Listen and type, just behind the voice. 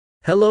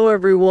Hello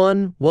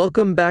everyone,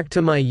 welcome back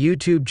to my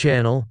YouTube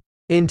channel.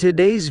 In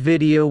today's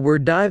video we're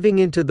diving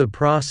into the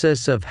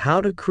process of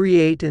how to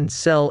create and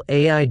sell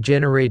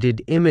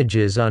AI-generated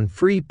images on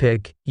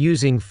Freepik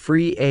using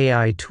free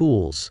AI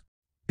tools.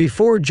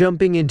 Before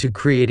jumping into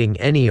creating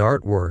any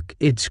artwork,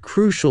 it's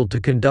crucial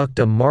to conduct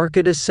a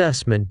market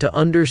assessment to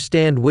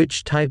understand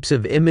which types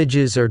of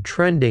images are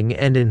trending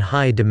and in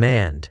high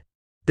demand.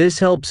 This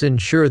helps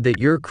ensure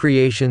that your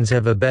creations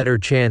have a better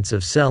chance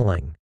of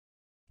selling.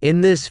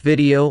 In this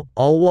video,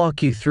 I'll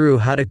walk you through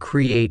how to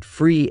create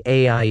free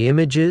AI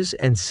images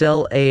and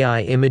sell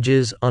AI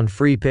images on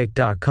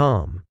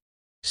Freepik.com.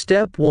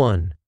 Step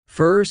 1.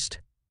 First,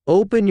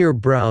 open your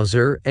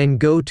browser and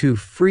go to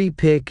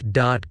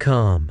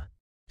Freepik.com.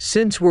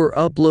 Since we're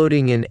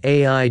uploading an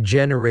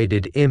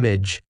AI-generated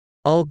image,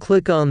 I'll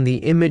click on the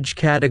image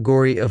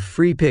category of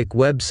Freepik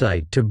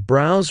website to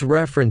browse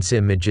reference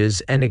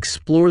images and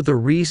explore the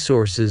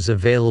resources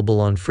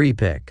available on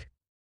Freepik.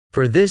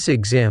 For this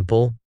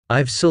example,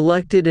 I've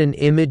selected an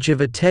image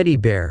of a teddy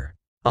bear.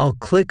 I'll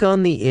click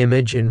on the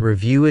image and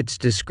review its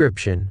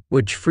description,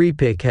 which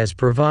Freepik has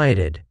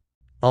provided.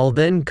 I'll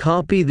then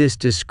copy this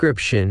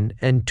description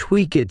and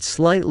tweak it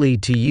slightly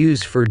to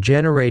use for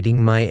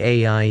generating my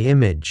AI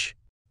image.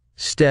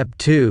 Step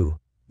 2.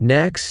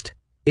 Next,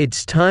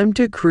 it's time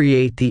to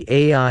create the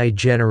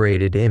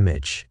AI-generated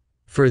image.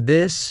 For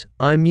this,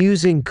 I'm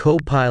using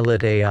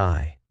Copilot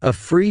AI, a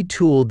free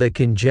tool that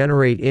can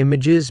generate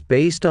images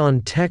based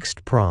on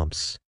text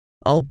prompts.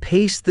 I'll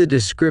paste the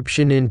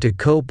description into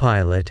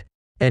Copilot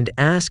and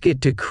ask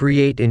it to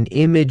create an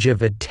image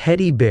of a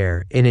teddy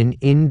bear in an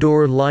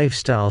indoor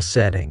lifestyle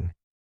setting.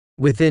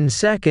 Within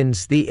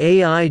seconds, the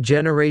AI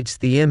generates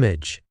the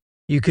image.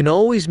 You can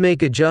always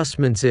make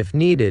adjustments if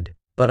needed,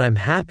 but I'm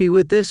happy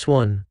with this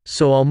one,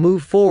 so I'll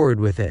move forward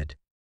with it.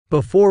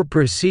 Before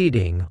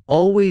proceeding,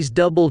 always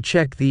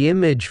double-check the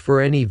image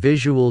for any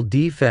visual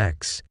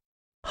defects.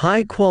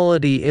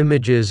 High-quality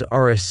images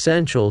are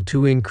essential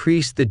to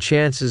increase the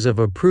chances of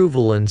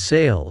approval and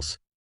sales,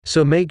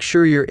 so make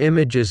sure your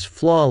image is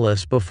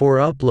flawless before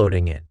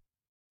uploading it.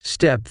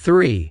 Step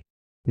 3.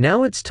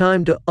 Now it's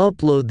time to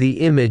upload the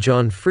image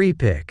on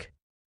Freepik.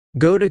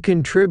 Go to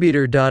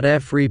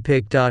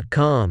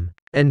contributor.freepik.com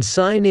and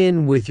sign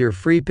in with your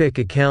Freepik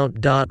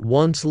account.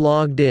 Once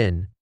logged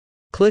in,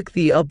 click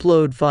the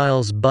Upload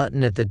Files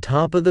button at the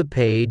top of the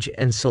page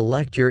and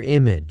select your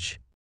image.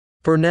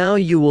 For now,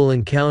 you will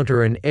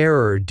encounter an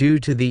error due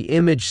to the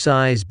image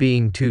size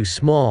being too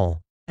small,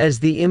 as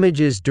the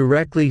images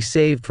directly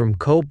saved from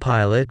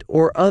Copilot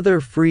or other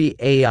free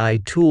AI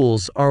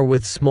tools are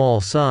with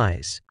small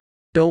size.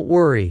 Don't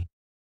worry,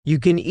 you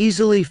can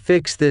easily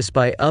fix this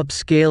by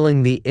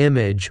upscaling the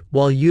image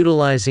while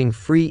utilizing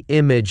free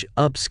image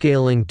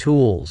upscaling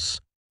tools.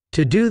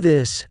 To do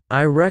this,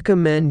 I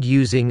recommend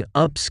using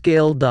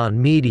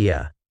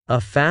Upscale.media,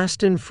 a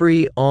fast and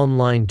free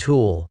online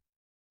tool.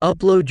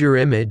 Upload your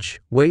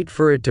image, wait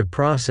for it to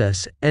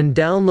process, and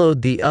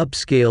download the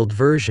upscaled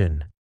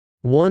version.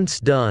 Once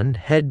done,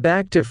 head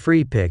back to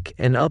Freepik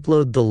and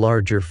upload the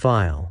larger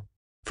file.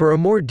 For a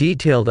more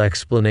detailed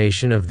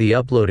explanation of the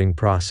uploading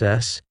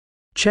process,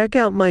 check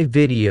out my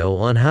video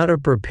on how to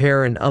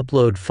prepare an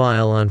upload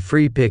file on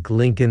Freepik,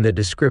 link in the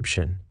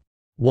description.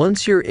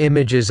 Once your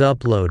image is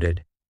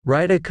uploaded,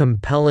 write a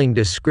compelling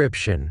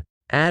description,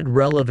 add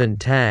relevant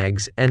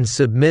tags, and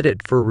submit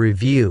it for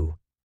review.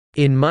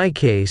 In my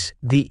case,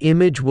 the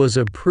image was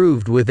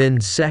approved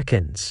within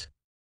seconds.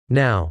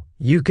 Now,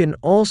 you can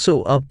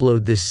also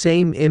upload the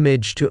same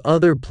image to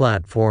other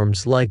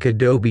platforms like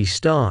Adobe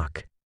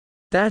Stock.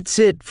 That's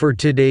it for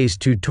today's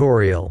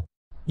tutorial.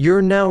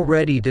 You're now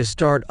ready to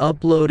start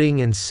uploading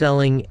and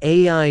selling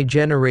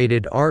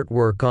AI-generated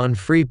artwork on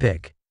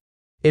Freepik.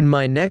 In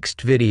my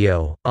next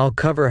video, I'll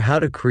cover how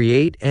to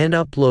create and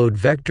upload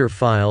vector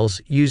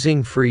files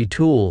using free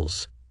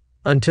tools.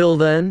 Until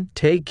then,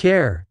 take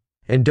care.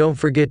 And don't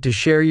forget to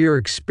share your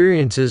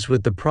experiences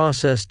with the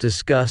process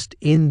discussed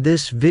in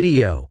this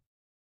video.